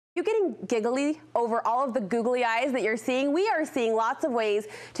You getting giggly over all of the googly eyes that you're seeing? We are seeing lots of ways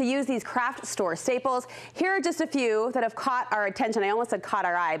to use these craft store staples. Here are just a few that have caught our attention. I almost said caught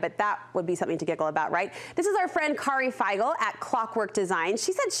our eye, but that would be something to giggle about, right? This is our friend Kari Feigl at Clockwork Design.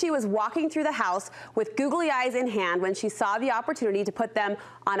 She said she was walking through the house with googly eyes in hand when she saw the opportunity to put them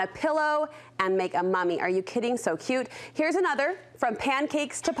on a pillow and make a mummy. Are you kidding? So cute. Here's another. From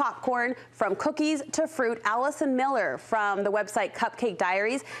pancakes to popcorn, from cookies to fruit, Allison Miller from the website Cupcake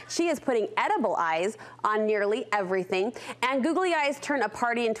Diaries. She is putting edible eyes on nearly everything. And googly eyes turn a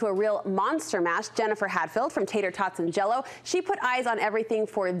party into a real monster mash. Jennifer Hadfield from Tater Tots and Jello. She put eyes on everything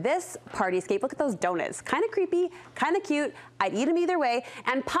for this partyscape. Look at those donuts. Kind of creepy, kind of cute. I'd eat them either way.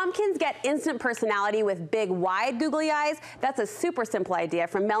 And pumpkins get instant personality with big, wide googly eyes. That's a super simple idea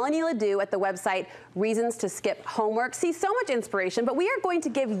from Melanie Ledoux at the website Reasons to Skip Homework. See, so much inspiration, but we are going to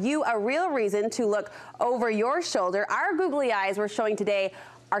give you a real reason to look over your shoulder. Our googly eyes we're showing today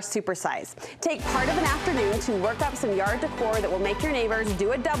are supersize. Take part of an afternoon to work up some yard decor that will make your neighbors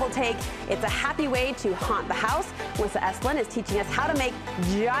do a double take. It's a happy way to haunt the house. Melissa Esplin is teaching us how to make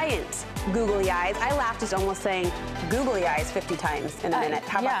giant googly eyes. I laughed just almost saying googly eyes 50 times in a minute.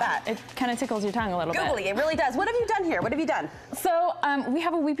 How about that? It kind of tickles your tongue a little bit. Googly, it really does. What have you done here? What have you done? So we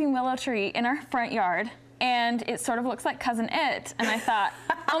have a weeping willow tree in our front yard, and it sort of looks like Cousin It. And I thought,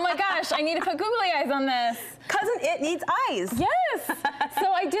 oh my gosh, I need to put googly eyes on this. Cousin It needs eyes. Yes.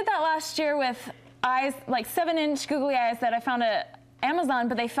 So I did that last year with eyes, like 7-inch googly eyes that I found at Amazon,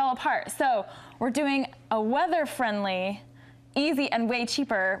 but they fell apart. So we're doing a weather-friendly, easy and way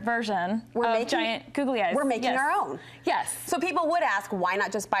cheaper version of giant googly eyes. We're making our own. Yes. So people would ask, why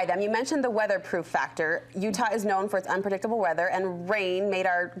not just buy them? You mentioned the weatherproof factor. Utah is known for its unpredictable weather, and rain made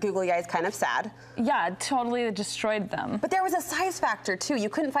our googly eyes kind of sad. Yeah, totally destroyed them. But there was a size factor too. You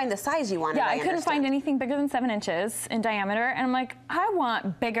couldn't find the size you wanted. Yeah, I couldn't find anything bigger than 7 inches in diameter, and I'm like, I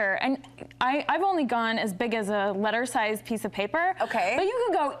want bigger. And I've only gone as big as a letter-sized piece of paper. Okay. But you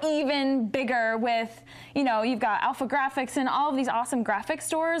could go even bigger with, you know, you've got Alpha Graphics and all of these awesome graphic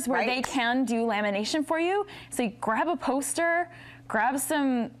stores where they can do lamination for you. So you grab a poster, grab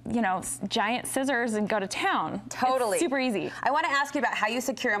some, you know, giant scissors and go to town. Totally. It's super easy. I want to ask you about how you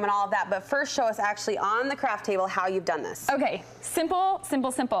secure them and all of that, but first show us actually on the craft table how you've done this. Okay, simple,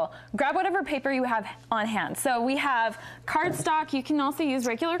 simple, simple. Grab whatever paper you have on hand. So we have cardstock. You can also use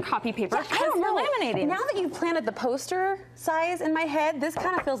regular copy paper. Yeah, I don't know. Laminating. Now that you've planted the poster size in my head, this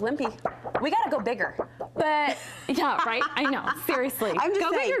kind of feels wimpy. We got to go bigger. But yeah, right? I know. Seriously. I'm just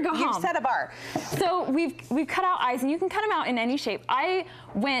go saying, big or go home. You've set a bar. So we've cut out eyes, and you can cut them out in any shape. I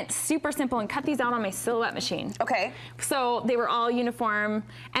went super simple and cut these out on my silhouette machine. Okay. So they were all uniform,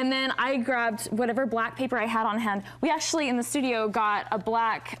 and then I grabbed whatever black paper I had on hand. We actually in the studio got a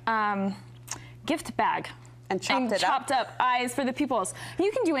black gift bag. And chopped up eyes for the pupils.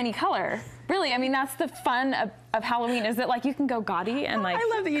 You can do any color. Really, I mean, that's the fun of Halloween, is that like you can go gaudy and like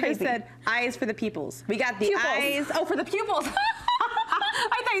I love that you crazy. just said eyes for the peoples. We got the Pupils. eyes. Oh, for the pupils.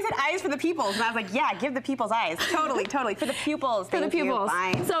 I thought you said eyes for the peoples, and I was like, yeah, give the people's eyes. Totally, totally. For the pupils. For the pupils.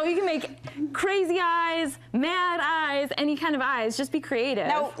 Fine. So you can make crazy eyes, mad eyes, any kind of eyes. Just be creative.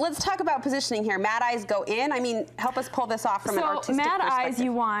 Now, let's talk about positioning here. Mad eyes go in. I mean, help us pull this off from an artistic perspective. So mad eyes,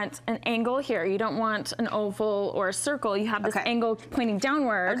 you want an angle here. You don't want an oval or a circle. You have this angle pointing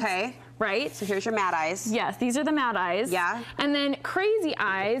downwards. Okay. Right? So here's your mad eyes. Yes, these are the mad eyes. Yeah. And then crazy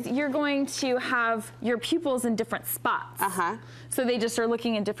eyes, you're going to have your pupils in different spots. Uh-huh. So they just are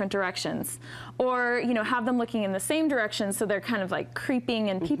looking in different directions. Or, you know, have them looking in the same direction, so they're kind of like creeping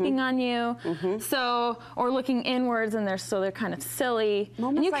and peeping on you. So, or looking inwards, and they're kind of silly.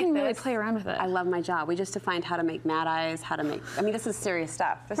 Moments and you like can really this, play around with it. I love my job. We just defined how to make mad eyes, how to make, I mean, this is serious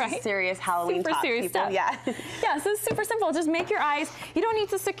stuff. This is serious Halloween super talk, serious people. stuff. Yeah. Yeah, so it's super simple. Just make your eyes. You don't need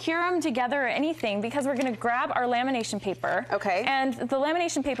to secure them together or anything, because we're gonna grab our lamination paper. Okay. And the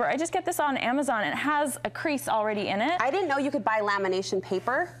lamination paper, I just get this on Amazon. It has a crease already in it. I didn't know you could buy lamination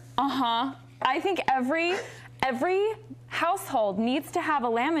paper. Uh-huh. I think every household needs to have a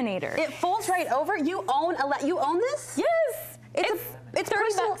laminator. It folds right over. You own this? Yes. It's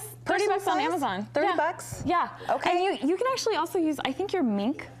 30 bucks. 30 bucks on Amazon. 30 bucks? Yeah. Okay. And you can actually also use, I think, your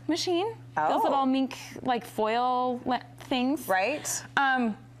mink machine. Those little mink like foil things. Right.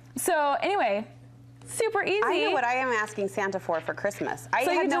 So anyway, super easy. I know what I am asking Santa for Christmas. I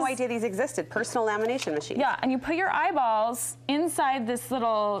had no idea these existed. Personal lamination machines. Yeah, and you put your eyeballs inside this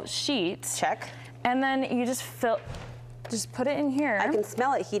little sheet. Check. And then you just fill just put it in here. I can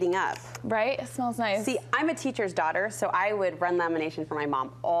smell it heating up. Right? It smells nice. See, I'm a teacher's daughter, so I would run lamination for my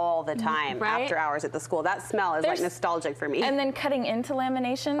mom all the time after hours at the school. That smell is like nostalgic for me. And then cutting into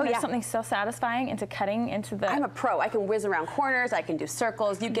lamination, there's something so satisfying into cutting into the... I'm a pro. I can whiz around corners. I can do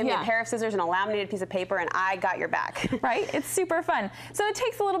circles. You give me a pair of scissors and a laminated piece of paper, and I got your back. Right? It's super fun. So it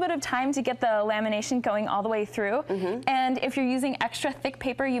takes a little bit of time to get the lamination going all the way through. And if you're using extra thick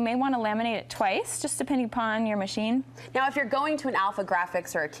paper, you may want to laminate it twice, just depending upon your machine. Now, if you're going to an Alpha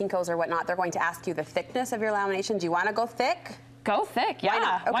Graphics or a Kinko's or whatnot, they're going to ask you the thickness of your lamination. Do you want to go thick? Go thick, yeah. Why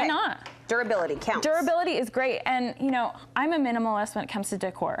not? Okay. Why not? Durability counts. Durability is great, and you know, I'm a minimalist when it comes to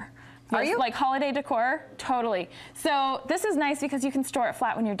decor. Are you? Like holiday decor, totally. So this is nice because you can store it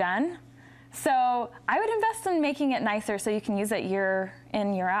flat when you're done. So I would invest in making it nicer so you can use it year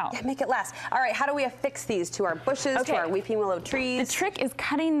in, year out. Yeah, make it last. All right, how do we affix these to our bushes, to our weeping willow trees? The trick is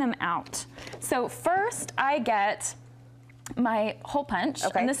cutting them out. So first I get my hole punch,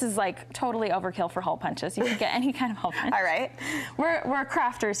 and this is like totally overkill for hole punches. You can get any kind of hole punch. All right. We're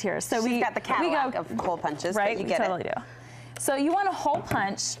crafters here, so we got the catalog of hole punches, right? But you get we totally do. So you want a hole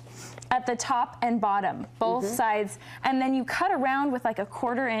punch at the top and bottom, both sides, and then you cut around with like a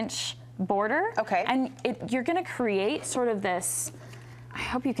 1/4 inch border. Okay. And you're gonna create sort of this, I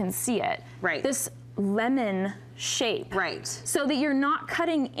hope you can see it. Right. This lemon shape. Right. So that you're not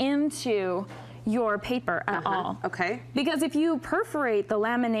cutting into your paper at all. Okay. Because if you perforate the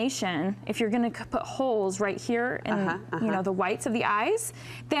lamination, if you're going to put holes right here in you know, the whites of the eyes,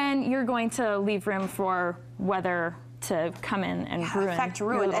 then you're going to leave room for weather to come in and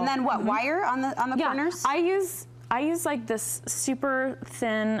ruin. And then what? Wire on the corners? I use like this super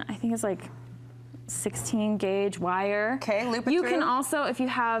thin, I think it's like 16 gauge wire. Okay, loop it You through. can also, if you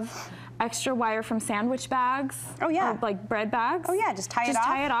have extra wire from sandwich bags. Oh, yeah. Or like bread bags. Oh, yeah, just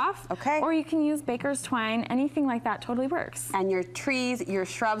tie it off? Okay. Or you can use baker's twine. Anything like that totally works. And your trees, your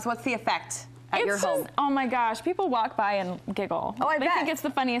shrubs, what's the effect at your home? Oh my gosh, people walk by and giggle. Oh, I bet. They think it's the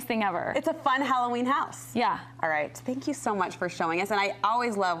funniest thing ever. It's a fun Halloween house. Yeah. All right, thank you so much for showing us. And I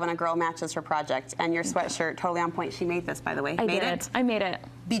always love when a girl matches her project. And your sweatshirt, totally on point. She made this, by the way. I made it.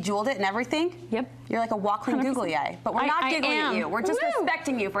 Bejeweled it and everything? Yep. You're like a walking 100%. googly eye. But we're not giggling at you. We're just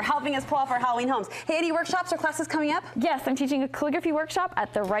respecting you for helping us pull off our Halloween homes. Hey, any workshops or classes coming up? Yes, I'm teaching a calligraphy workshop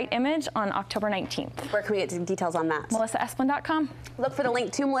at The Right Image on October 19th. Where can we get details on that? MelissaEsplin.com. Look for the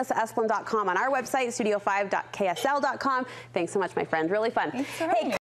link to MelissaEsplin.com on our website, studio5.ksl.com. Thanks so much, my friend. Really fun. Thanks for having me.